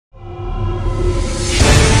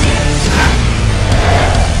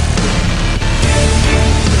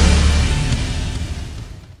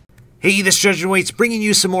Hey, this is Judge Waits bringing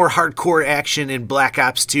you some more hardcore action in Black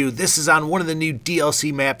Ops 2. This is on one of the new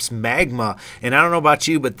DLC maps, Magma. And I don't know about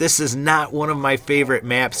you, but this is not one of my favorite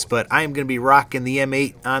maps, but I'm going to be rocking the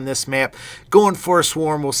M8 on this map. Going for a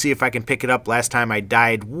swarm, we'll see if I can pick it up. Last time I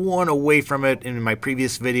died one away from it in my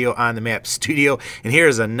previous video on the map Studio. And here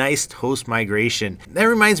is a nice host migration. That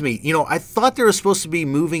reminds me, I thought there was supposed to be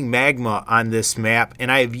moving magma on this map,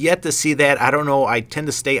 and I have yet to see that. I don't know, I tend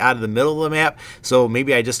to stay out of the middle of the map, so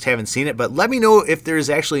maybe I just haven't seen it, but let me know if there's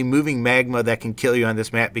actually moving magma that can kill you on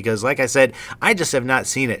this map, because like I said, I just have not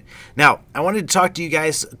seen it. Now, I wanted to talk to you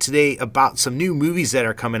guys today about some new movies that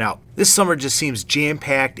are coming out. This summer just seems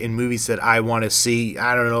jam-packed in movies that I want to see.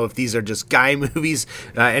 I don't know if these are just guy movies.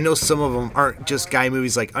 I know some of them aren't just guy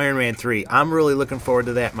movies, like Iron Man 3. I'm really looking forward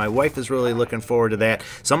to that. My wife is really looking forward to that.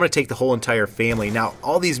 So I'm going to take the whole entire family. Now,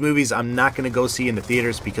 all these movies I'm not going to go see in the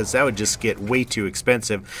theaters because that would just get way too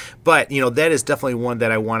expensive. But, that is definitely one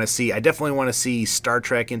that I want to see. I definitely want to see Star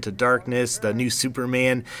Trek Into Darkness, the new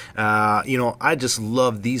Superman. I just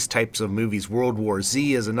love these types of movies. World War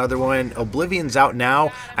Z is another one. Oblivion's out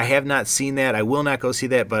now. I have not seen that. I will not go see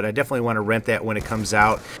that, but I definitely want to rent that when it comes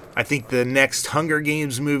out. I think the next Hunger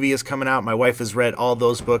Games movie is coming out. My wife has read all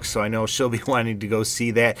those books, so I know she'll be wanting to go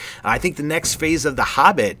see that. I think the next phase of The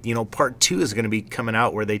Hobbit, part 2 is going to be coming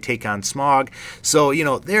out where they take on Smaug. So,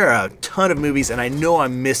 there are a ton of movies, and I know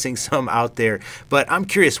I'm missing some out there, but I'm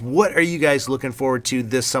curious, what are you guys looking forward to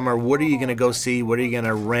this summer? What are you going to go see? What are you going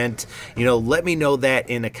to rent? Let me know that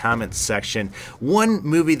in the comments section. One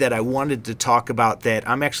movie that I wanted to talk about that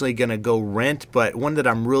I'm actually going to go rent, but one that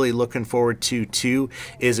I'm really looking forward to too,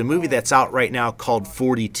 is a movie that's out right now called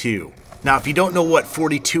 42. Now, if you don't know what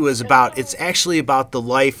 42 is about, it's actually about the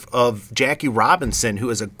life of Jackie Robinson,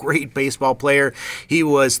 who is a great baseball player. He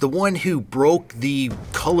was the one who broke the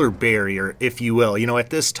color barrier, if you will.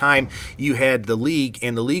 At this time, you had the league,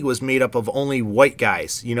 and the league was made up of only white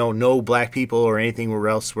guys. No black people or anything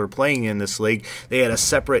else were playing in this league. They had a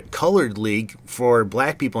separate colored league for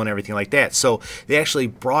black people and everything like that. So they actually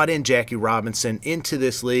brought in Jackie Robinson into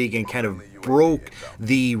this league and kind of broke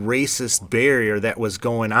the racist barrier that was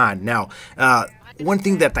going on. Now, one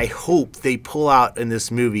thing that I hope they pull out in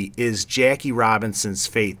this movie is Jackie Robinson's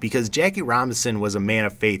faith, because Jackie Robinson was a man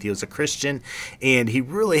of faith. He was a Christian, and he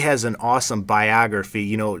really has an awesome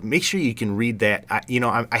biography. Make sure you can read that.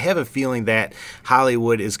 I have a feeling that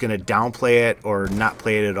Hollywood is going to downplay it or not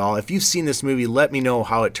play it at all. If you've seen this movie, let me know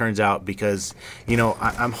how it turns out, because,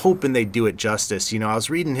 I'm hoping they do it justice. I was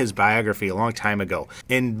reading his biography a long time ago,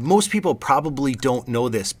 and most people probably don't know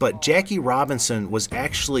this, but Jackie Robinson was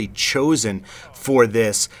actually chosen for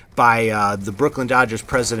this by the Brooklyn Dodgers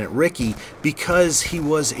president Rickey, because he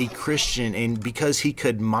was a Christian and because he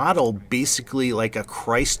could model basically like a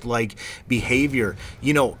Christ-like behavior.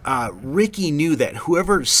 Rickey knew that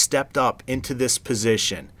whoever stepped up into this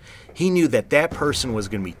position, he knew that that person was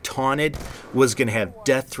going to be taunted, was going to have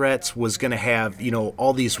death threats, was going to have,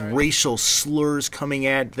 all these racial slurs coming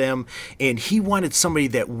at them, and he wanted somebody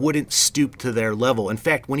that wouldn't stoop to their level. In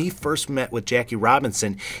fact, when he first met with Jackie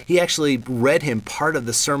Robinson, he actually read him part of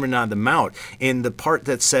the Sermon on the Mount, and the part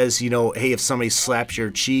that says, hey, if somebody slaps your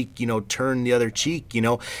cheek, turn the other cheek,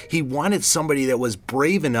 he wanted somebody that was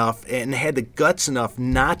brave enough and had the guts enough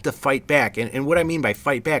not to fight back. And what I mean by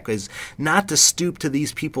fight back is not to stoop to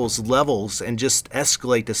these people's levels and just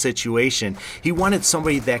escalate the situation. He wanted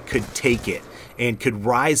somebody that could take it and could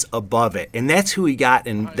rise above it, and that's who he got,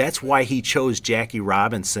 and that's why he chose Jackie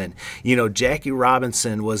Robinson. Jackie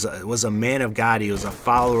Robinson was a man of God. He was a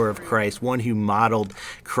follower of Christ, one who modeled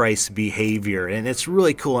Christ's behavior, and it's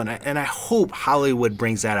really cool. And I hope Hollywood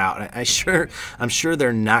brings that out. I'm sure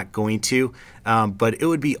they're not going to, but it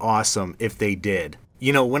would be awesome if they did.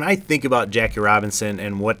 When I think about Jackie Robinson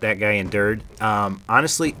and what that guy endured,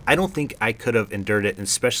 honestly, I don't think I could have endured it,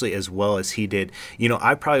 especially as well as he did.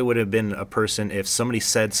 I probably would have been a person, if somebody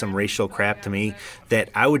said some racial crap to me, that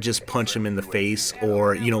I would just punch him in the face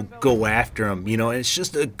or, go after him. And it's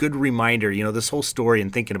just a good reminder, this whole story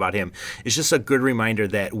and thinking about him is just a good reminder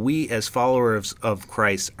that we as followers of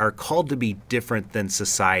Christ are called to be different than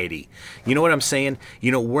society. You know what I'm saying?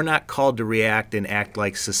 We're not called to react and act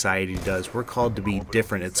like society does. We're called to be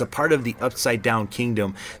different. It's a part of the upside down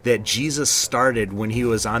kingdom that Jesus started when he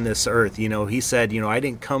was on this earth. He said, I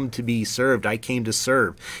didn't come to be served, I came to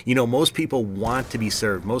serve. Most people want to be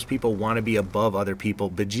served. Most people want to be above other people,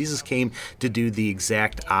 but Jesus came to do the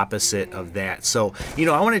exact opposite of that. So,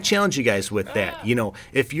 I want to challenge you guys with that.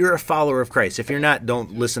 If you're a follower of Christ, if you're not,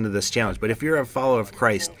 don't listen to this challenge, but if you're a follower of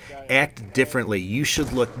Christ, act differently. You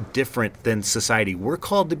should look different than society. We're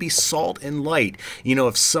called to be salt and light.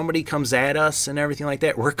 If somebody comes at us and everything anything like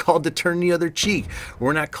that. We're called to turn the other cheek.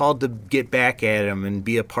 We're not called to get back at them and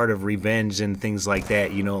be a part of revenge and things like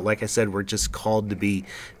that. You know, like I said, we're just called to be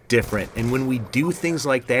different. And when we do things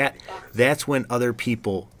like that, that's when other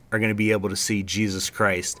people are going to be able to see Jesus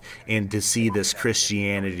Christ and to see this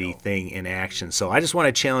Christianity thing in action. So I just want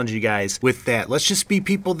to challenge you guys with that. Let's just be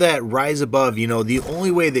people that rise above. You know, the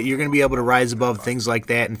only way that you're going to be able to rise above things like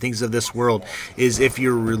that and things of this world is if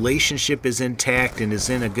your relationship is intact and is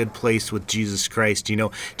in a good place with Jesus Christ. You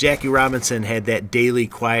know, Jackie Robinson had that daily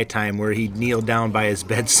quiet time where he'd kneel down by his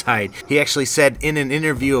bedside. He actually said in an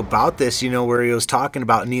interview about this, you know, where he was talking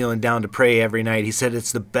about kneeling down to pray every night, he said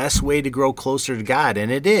it's the best way to grow closer to God,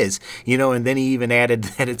 and it is. You know, and then he even added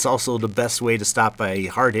that it's also the best way to stop a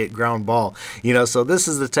hard hit ground ball. You know, so this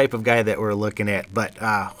is the type of guy that we're looking at. But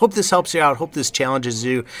hope this helps you out. Hope this challenges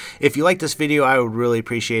you. If you like this video, I would really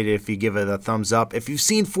appreciate it if you give it a thumbs up. If you've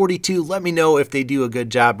seen 42, let me know if they do a good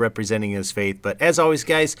job representing his faith. But as always,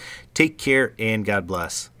 guys, take care and God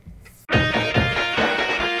bless.